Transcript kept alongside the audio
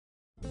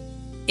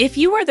If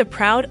you are the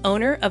proud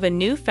owner of a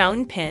new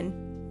fountain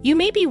pen, you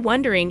may be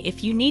wondering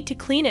if you need to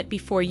clean it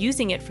before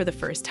using it for the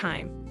first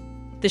time.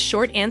 The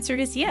short answer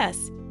is yes.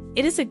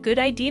 It is a good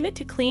idea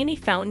to clean a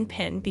fountain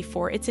pen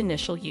before its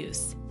initial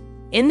use.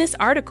 In this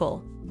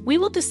article, we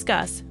will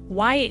discuss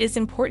why it is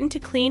important to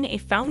clean a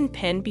fountain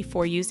pen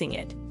before using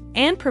it,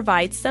 and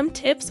provide some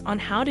tips on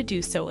how to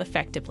do so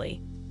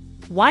effectively.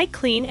 Why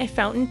clean a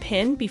fountain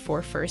pen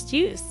before first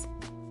use?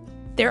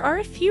 There are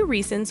a few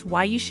reasons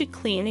why you should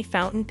clean a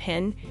fountain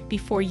pen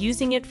before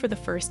using it for the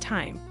first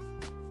time.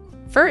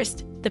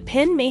 First, the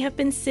pen may have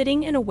been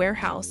sitting in a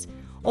warehouse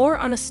or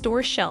on a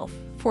store shelf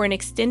for an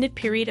extended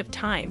period of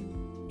time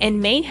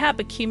and may have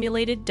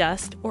accumulated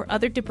dust or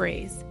other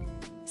debris.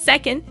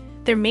 Second,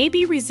 there may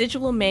be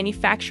residual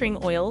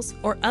manufacturing oils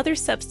or other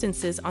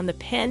substances on the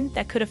pen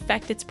that could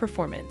affect its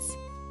performance.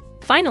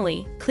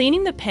 Finally,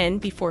 cleaning the pen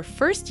before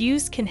first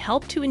use can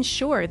help to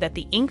ensure that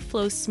the ink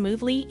flows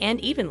smoothly and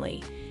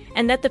evenly,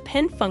 and that the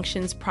pen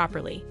functions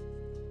properly.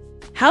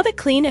 How to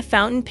clean a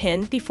fountain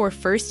pen before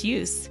first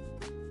use.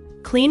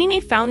 Cleaning a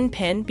fountain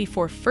pen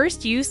before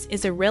first use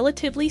is a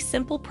relatively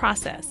simple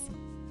process.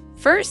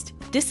 First,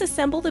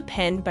 disassemble the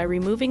pen by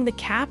removing the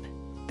cap,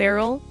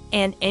 barrel,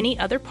 and any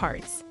other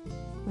parts.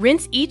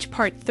 Rinse each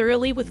part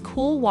thoroughly with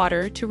cool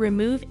water to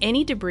remove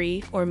any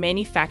debris or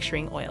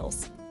manufacturing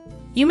oils.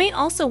 You may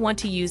also want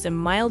to use a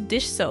mild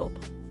dish soap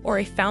or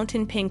a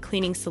fountain pen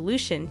cleaning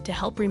solution to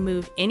help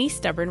remove any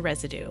stubborn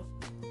residue.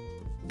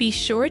 Be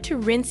sure to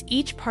rinse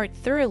each part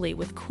thoroughly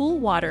with cool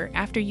water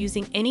after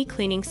using any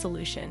cleaning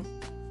solution.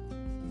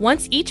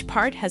 Once each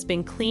part has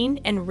been cleaned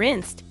and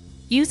rinsed,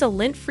 use a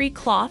lint-free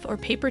cloth or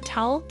paper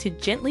towel to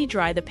gently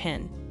dry the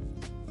pen.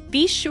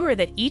 Be sure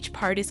that each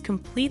part is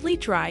completely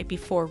dry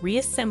before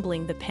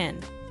reassembling the pen.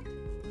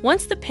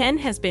 Once the pen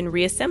has been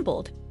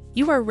reassembled,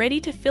 you are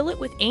ready to fill it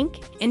with ink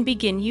and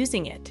begin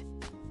using it.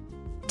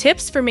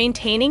 Tips for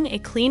maintaining a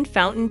clean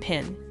fountain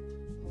pen.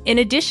 In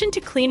addition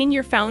to cleaning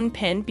your fountain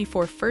pen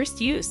before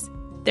first use,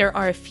 there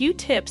are a few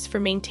tips for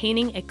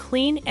maintaining a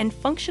clean and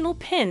functional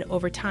pen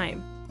over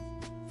time.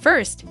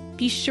 First,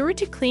 be sure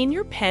to clean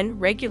your pen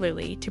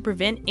regularly to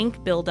prevent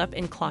ink buildup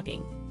and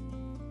clogging.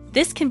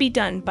 This can be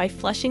done by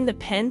flushing the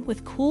pen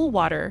with cool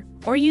water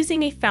or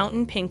using a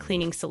fountain pen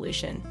cleaning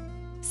solution.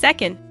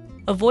 Second,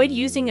 avoid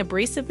using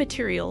abrasive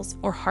materials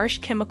or harsh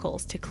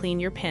chemicals to clean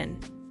your pen,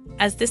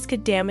 as this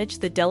could damage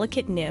the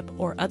delicate nib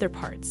or other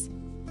parts.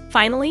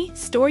 Finally,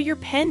 store your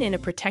pen in a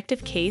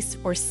protective case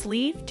or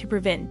sleeve to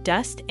prevent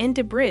dust and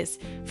debris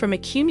from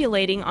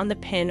accumulating on the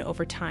pen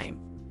over time.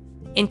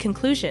 In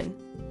conclusion,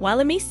 while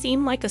it may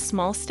seem like a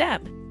small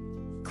step,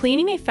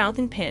 cleaning a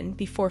fountain pen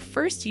before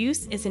first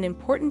use is an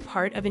important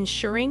part of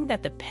ensuring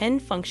that the pen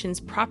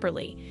functions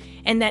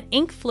properly and that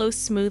ink flows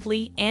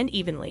smoothly and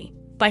evenly.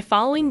 By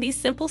following these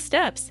simple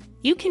steps,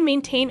 you can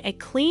maintain a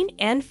clean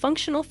and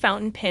functional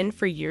fountain pen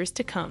for years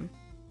to come.